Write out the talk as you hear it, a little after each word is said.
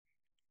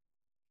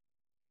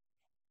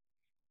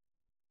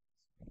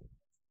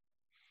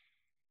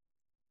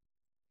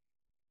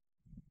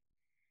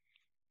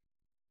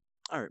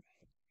Alright,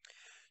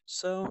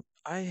 so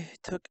I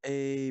took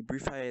a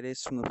brief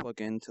hiatus from the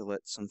plugin to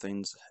let some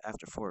things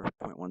after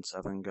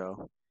 4.17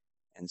 go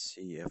and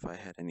see if I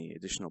had any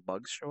additional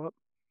bugs show up,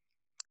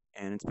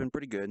 and it's been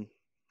pretty good.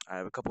 I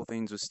have a couple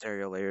things with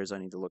stereo layers I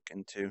need to look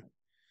into.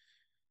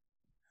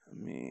 Let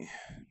me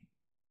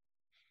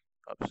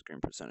up screen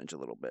percentage a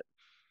little bit.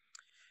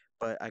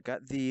 But I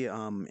got the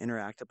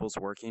interactables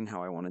working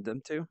how I wanted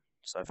them to,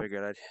 so I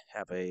figured I'd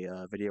have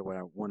a video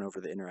where I went over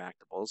the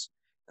interactables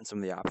and some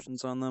of the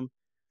options on them.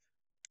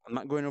 I'm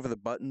not going over the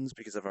buttons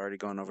because I've already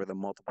gone over them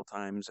multiple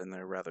times and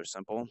they're rather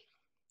simple,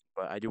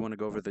 but I do want to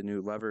go over the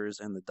new levers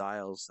and the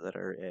dials that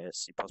are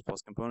C++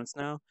 components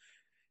now.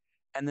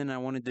 And then I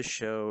wanted to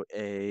show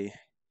a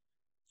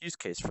use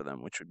case for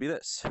them, which would be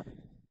this,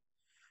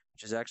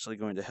 which is actually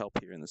going to help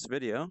here in this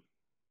video.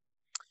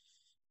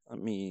 Let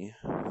me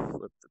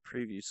flip the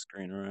preview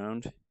screen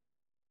around.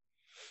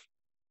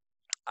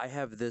 I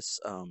have this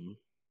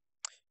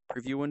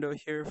preview window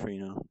here for,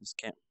 this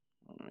let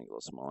me make it a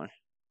little smaller.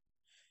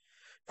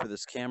 For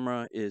this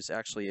camera is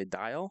actually a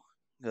dial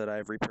that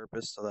I've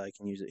repurposed so that I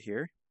can use it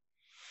here.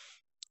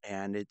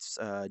 And it's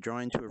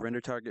drawing to a render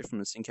target from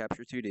the Scene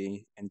Capture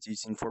 2D, and it's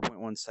using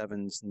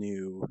 4.17's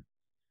new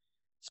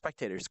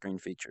Spectator Screen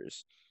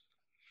features.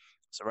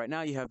 So right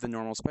now you have the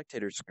normal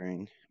Spectator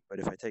Screen, but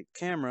if I take the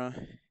camera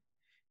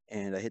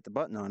and I hit the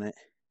button on it,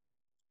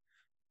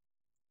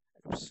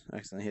 oops, I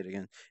accidentally hit it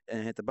again,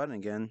 and hit the button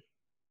again,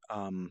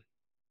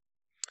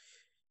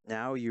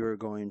 now you're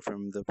going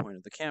from the point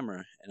of the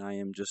camera, and I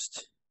am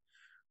just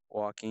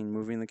walking,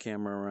 moving the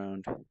camera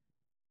around,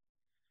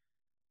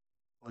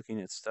 looking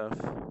at stuff.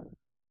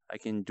 I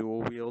can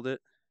dual wield it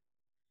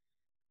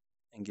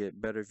and get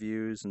better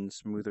views and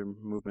smoother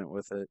movement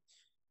with it.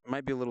 It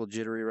might be a little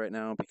jittery right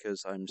now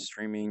because I'm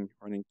streaming,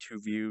 running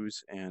 2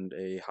 views and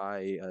a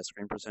high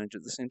screen percentage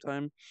at the same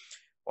time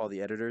while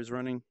the editor is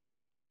running.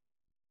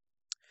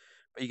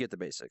 But you get the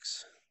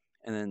basics.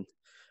 And then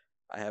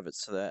I have it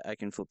so that I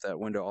can flip that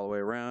window all the way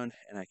around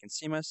and I can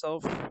see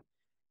myself,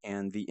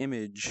 and the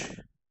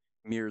image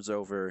mirrors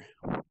over.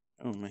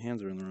 Oh, my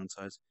hands are in the wrong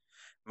size.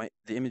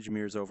 The image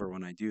mirrors over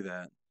when I do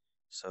that,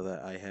 so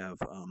that I have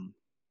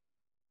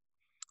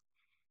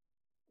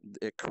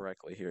it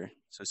correctly here.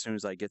 So as soon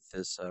as I get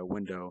this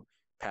window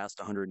past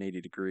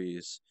 180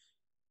 degrees,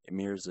 it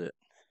mirrors it,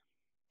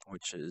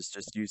 which is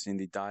just using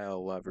the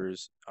dial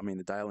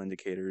the dial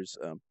indicators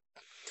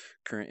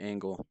current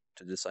angle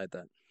to decide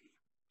that.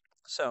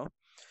 So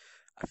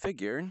I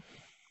figured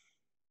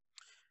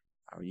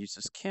I would use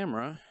this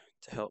camera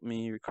to help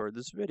me record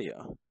this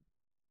video.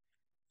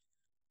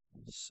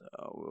 So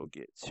we'll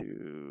get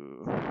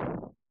to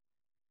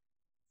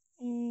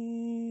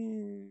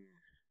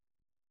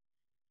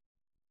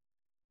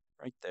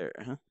right there,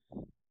 huh?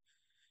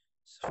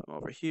 So if I'm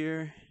over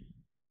here,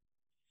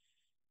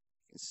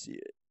 you can see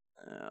it.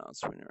 I'll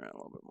swing it around a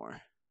little bit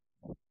more.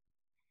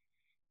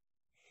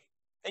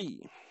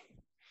 Hey!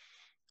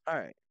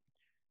 Alright,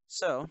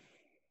 so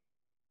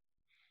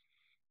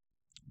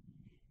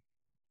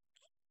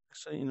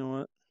actually, you know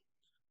what?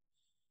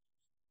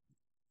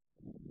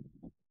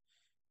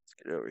 Let's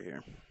get it over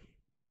here.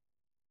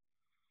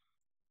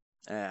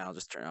 I'll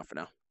just turn it off for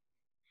now.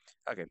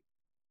 Okay.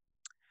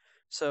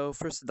 So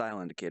first, the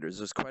dial indicators.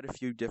 There's quite a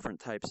few different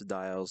types of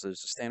dials.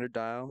 There's a standard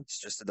dial. It's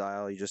just a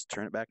dial. You just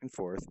turn it back and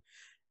forth.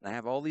 And I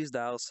have all these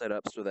dials set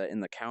up so that in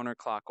the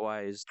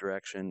counterclockwise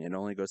direction, it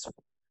only goes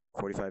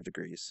 45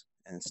 degrees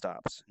and it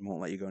stops. It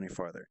won't let you go any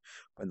farther.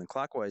 But in the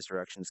clockwise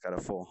direction, it's got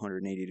a full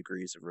 180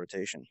 degrees of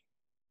rotation.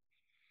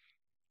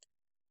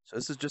 So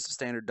this is just a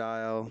standard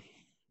dial.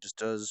 Just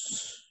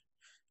does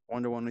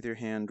 1-to-1 with your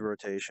hand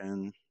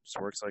rotation. Just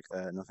works like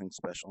that. Nothing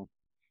special.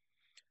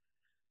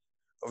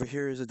 Over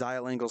here is a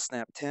dial angle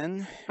snap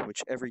 10,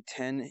 which every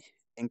 10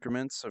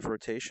 increments of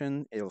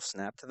rotation, it'll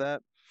snap to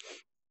that.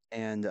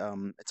 And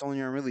it's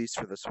only on release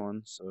for this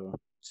one, so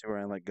see where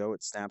I let go,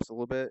 it snaps a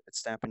little bit.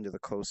 It's snapping to the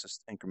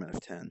closest increment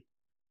of 10.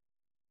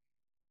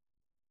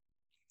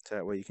 So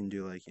that way you can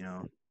do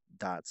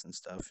dots and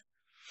stuff.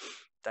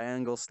 Dial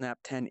angle snap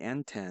 10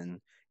 and 10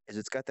 is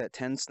it's got that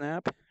 10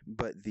 snap,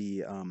 but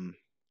the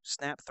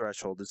snap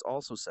threshold is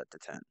also set to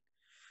 10.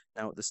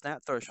 Now, what the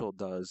snap threshold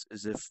does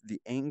is if the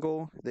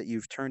angle that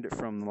you've turned it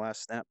from the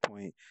last snap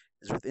point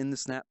is within the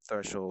snap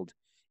threshold,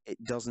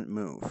 it doesn't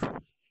move.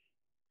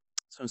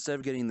 So instead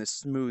of getting this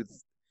smooth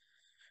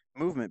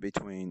movement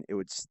between, it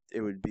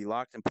would be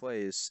locked in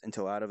place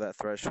until out of that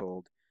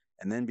threshold,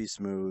 and then be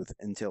smooth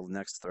until the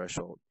next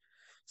threshold.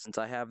 Since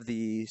I have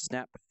the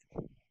snap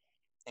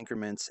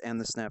increments and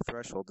the snap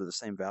threshold to the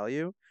same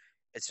value,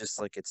 it's just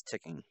like it's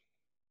ticking.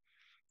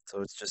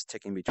 So it's just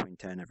ticking between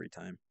 10 every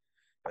time.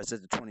 If I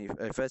set to 20,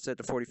 if I set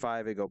to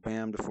 45, it go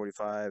bam to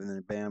 45, and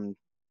then bam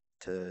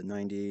to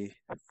 90,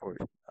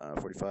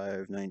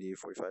 45, 90,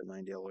 45,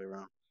 90, all the way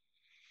around.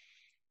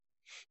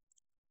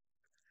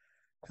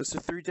 So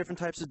 3 different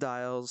types of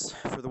dials.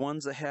 For the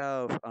ones that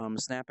have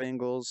snap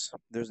angles,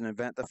 there's an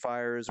event that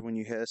fires when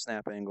you hit a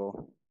snap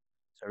angle.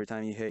 So every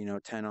time you hit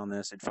 10 on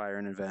this, it'd fire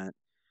an event.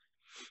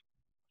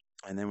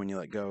 And then when you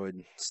let go,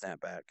 it'd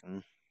snap back.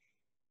 And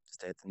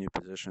stay at the new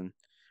position.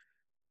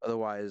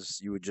 Otherwise,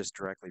 you would just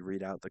directly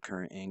read out the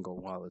current angle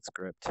while it's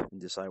gripped and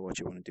decide what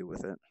you want to do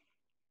with it.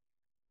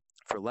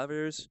 For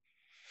levers,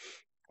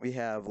 we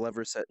have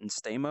lever set in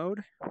stay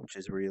mode, which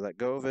is where you let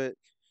go of it.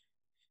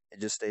 It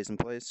just stays in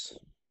place.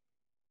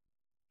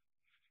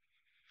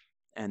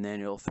 And then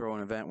it'll throw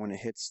an event when it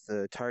hits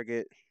the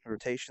target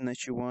rotation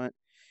that you want.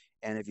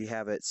 And if you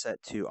have it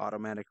set to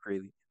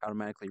automatically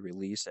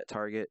release at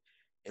target,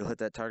 it'll hit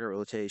that target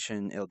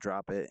rotation, it'll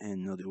drop it,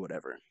 and it'll do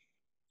whatever.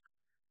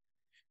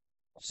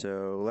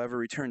 So lever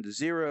return to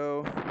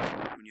 0.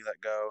 When you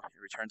let go,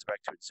 it returns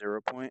back to its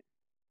 0 point.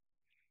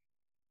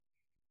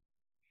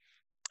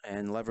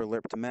 And lever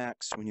lerp to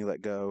max. When you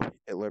let go,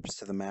 it lerps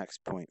to the max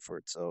point for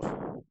itself.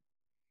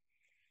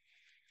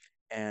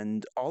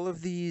 And all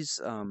of these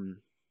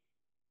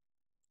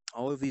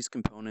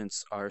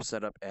components are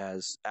set up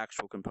as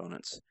actual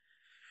components.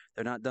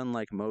 They're not done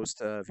like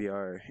most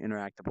VR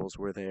interactables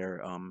where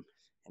they're an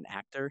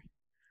actor,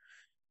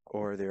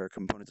 or there are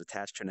components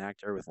attached to an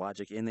actor with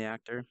logic in the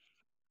actor.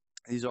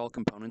 These are all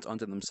components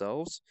unto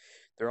themselves.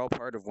 They're all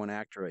part of one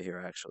actor right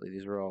here, actually.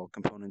 These are all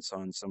components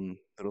on some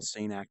little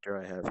scene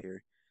actor I have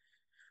here.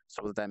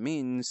 So what that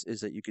means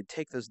is that you could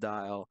take this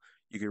dial,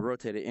 you could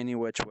rotate it any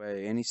which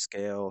way, any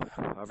scale,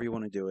 however you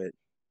want to do it,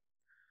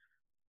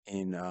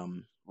 in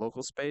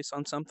local space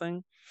on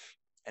something,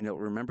 and it'll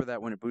remember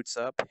that when it boots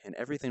up, and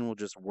everything will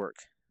just work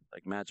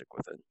like magic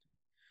with it.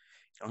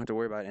 You don't have to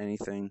worry about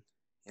anything.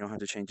 You don't have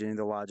to change any of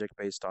the logic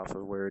based off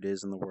of where it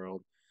is in the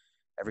world.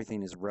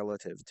 Everything is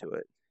relative to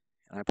it.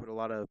 And I put a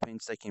lot of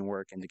painstaking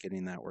work into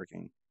getting that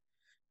working,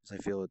 because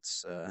I feel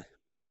it's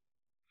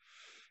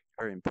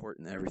very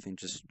important that everything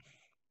just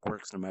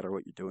works no matter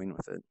what you're doing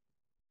with it.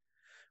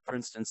 For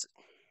instance,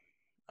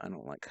 I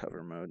don't like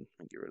hover mode. Let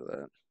me get rid of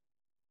that.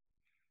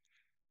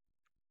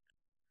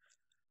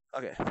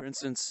 Okay, for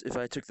instance, if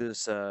I took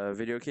this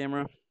video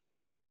camera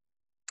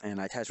and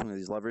I attached one of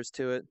these levers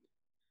to it,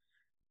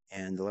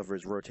 and the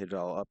levers rotated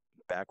all up,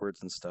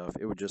 backwards and stuff,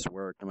 it would just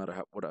work no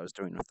matter what I was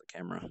doing with the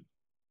camera.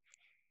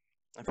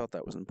 I felt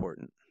that was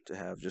important to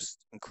have just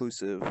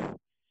inclusive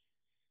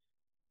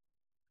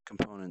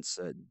components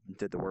that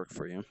did the work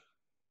for you.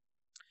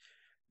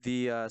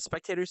 The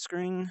Spectator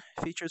Screen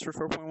features for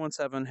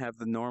 4.17 have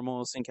the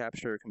normal scene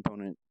capture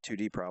component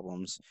 2D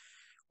problems,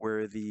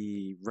 where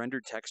the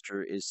rendered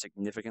texture is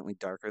significantly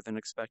darker than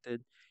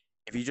expected.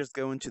 If you just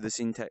go into the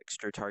scene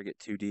texture target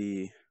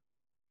 2D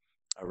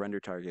render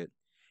target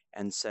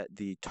and set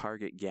the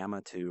target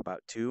gamma to about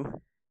 2,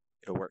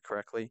 it'll work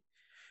correctly.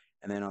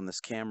 And then on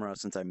this camera,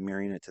 since I'm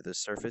mirroring it to the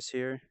surface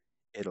here,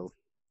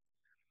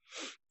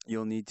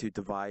 you'll need to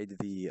divide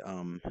the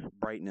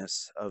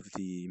brightness of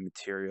the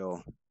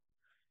material,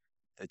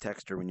 the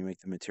texture, when you make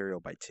the material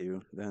by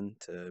 2, then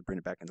to bring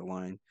it back into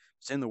line.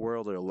 So in the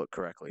world, it'll look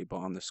correctly, but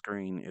on the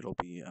screen, it'll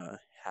be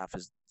half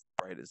as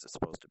bright as it's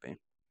supposed to be.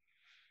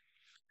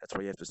 That's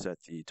why you have to set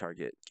the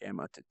target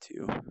gamma to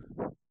 2.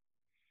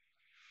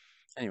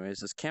 Anyways,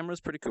 this camera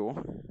is pretty cool.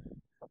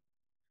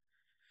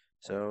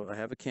 So I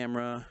have a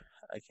camera.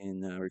 I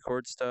can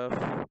record stuff.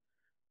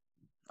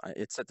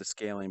 It's set to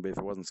scaling, but if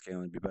it wasn't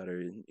scaling, it'd be better.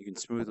 You can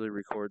smoothly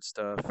record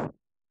stuff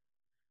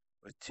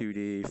with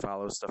 2D,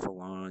 follow stuff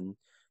along.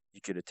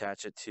 You could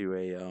attach it to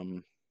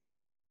a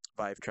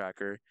Vive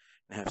tracker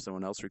and have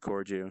someone else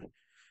record you.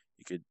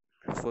 You could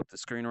flip the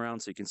screen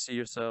around so you can see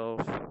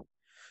yourself.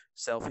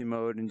 Selfie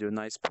mode into a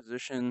nice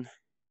position.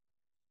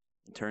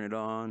 Turn it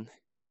on.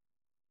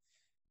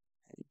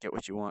 And get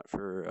what you want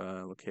for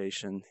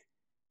location.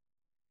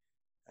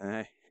 And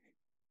hey,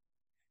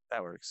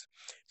 that works.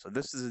 So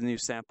this is a new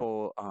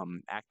sample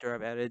actor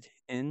I've added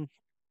in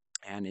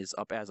and is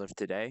up as of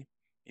today.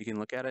 You can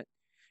look at it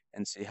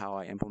and see how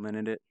I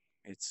implemented it.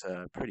 It's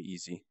pretty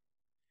easy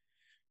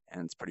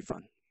and it's pretty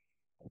fun.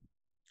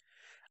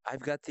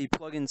 I've got the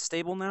plugin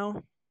stable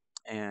now,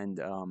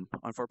 and on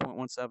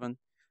 4.17,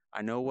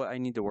 I know what I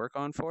need to work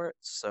on for it,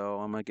 so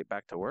I'm going to get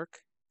back to work.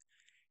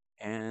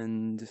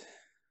 And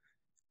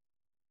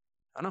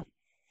I don't know.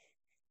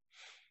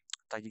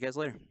 Talk to you guys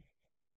later.